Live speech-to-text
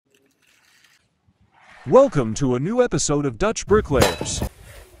Welcome to a new episode of Dutch Bricklayers.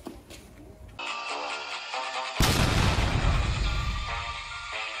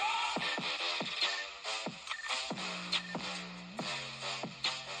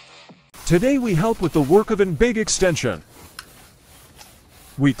 Today we help with the work of a big extension.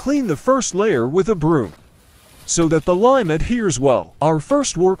 We clean the first layer with a broom, so that the lime adheres well. Our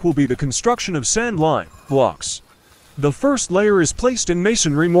first work will be the construction of sand lime blocks. The first layer is placed in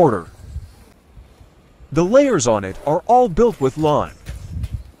masonry mortar. The layers on it are all built with lime.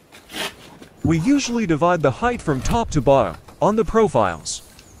 We usually divide the height from top to bottom on the profiles.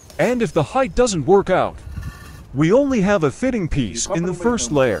 And if the height doesn't work out, we only have a fitting piece in the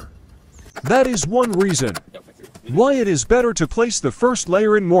first layer. That is one reason why it is better to place the first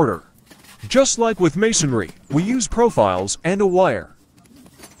layer in mortar. Just like with masonry, we use profiles and a wire.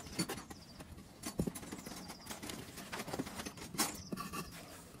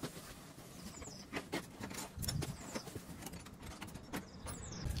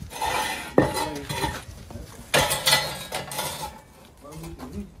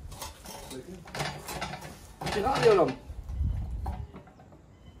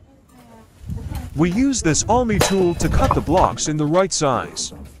 We use this Almi tool to cut the blocks in the right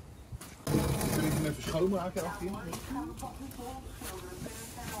size.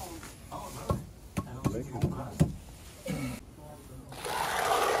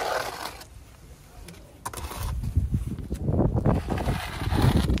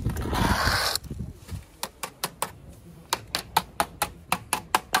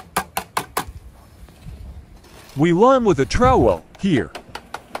 We lime with a trowel here,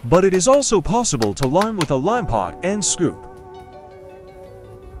 but it is also possible to lime with a lime pot and scoop.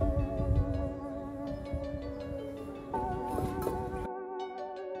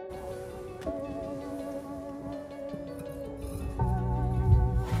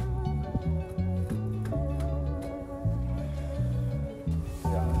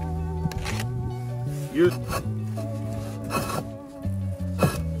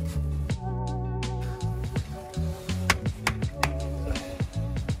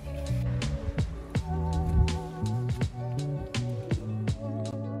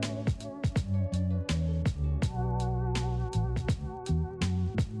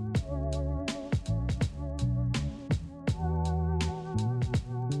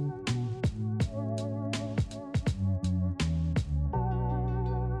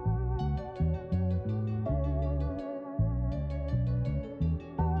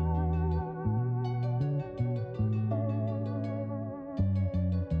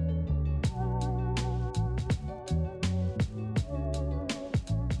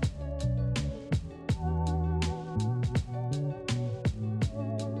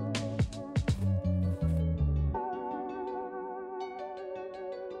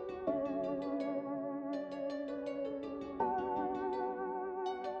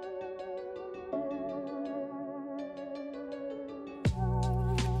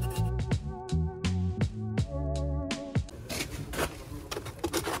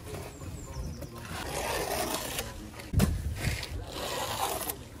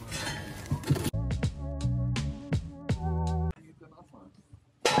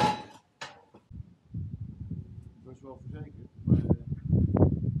 Wel verzekerd,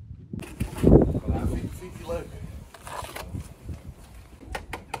 vind je leuk?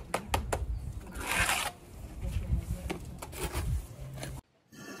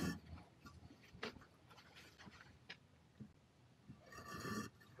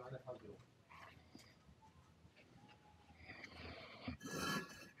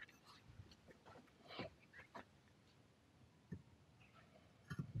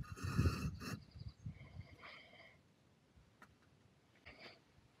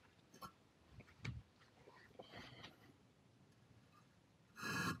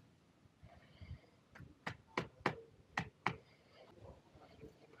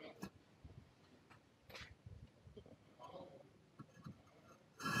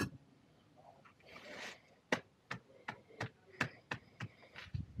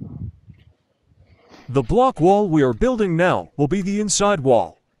 The block wall we are building now will be the inside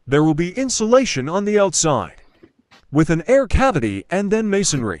wall. There will be insulation on the outside, with an air cavity and then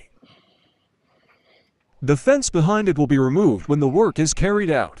masonry. The fence behind it will be removed when the work is carried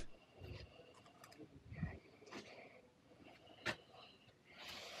out.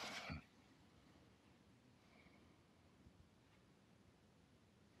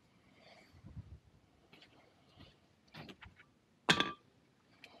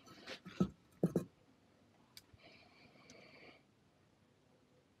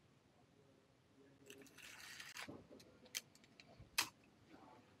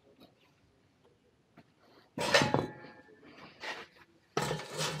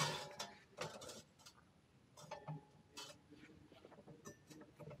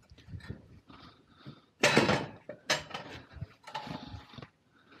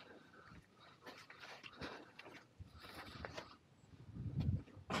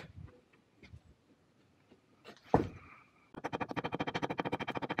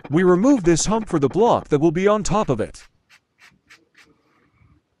 We remove this hump for the block that will be on top of it.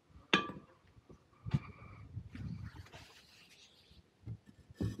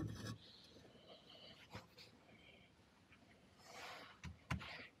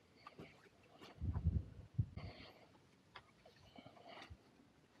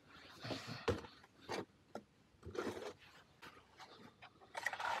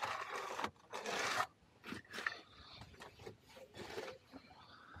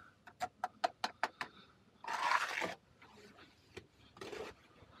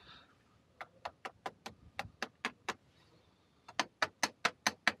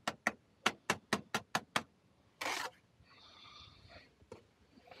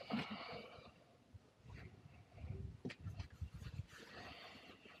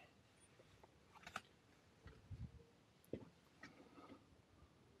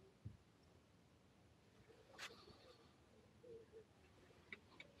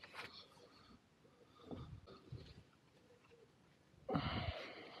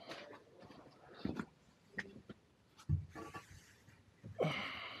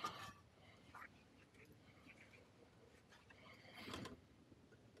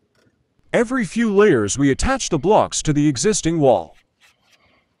 Every few layers we attach the blocks to the existing wall.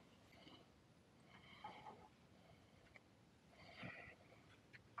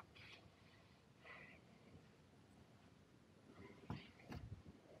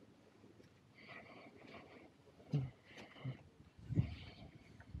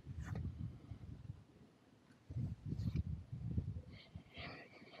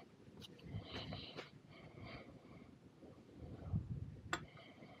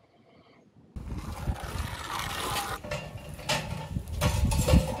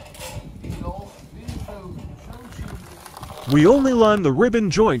 We only line the ribbon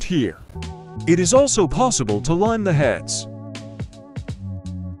joint here. It is also possible to line the heads.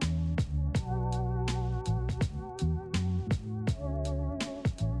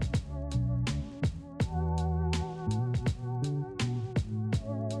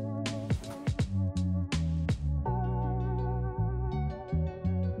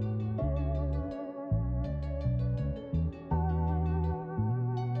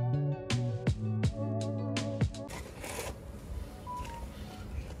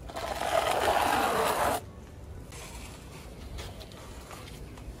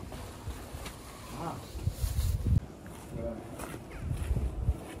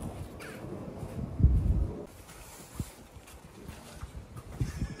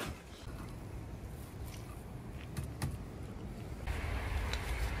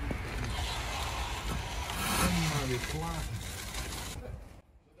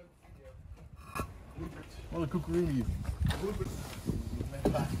 Wat een koekeroe hier.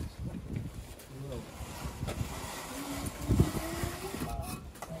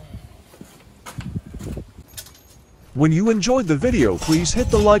 When you enjoyed the video, please hit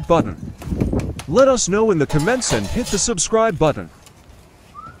the like button. Let us know in the comments and hit the subscribe button.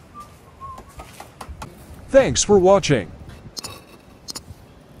 Thanks for watching.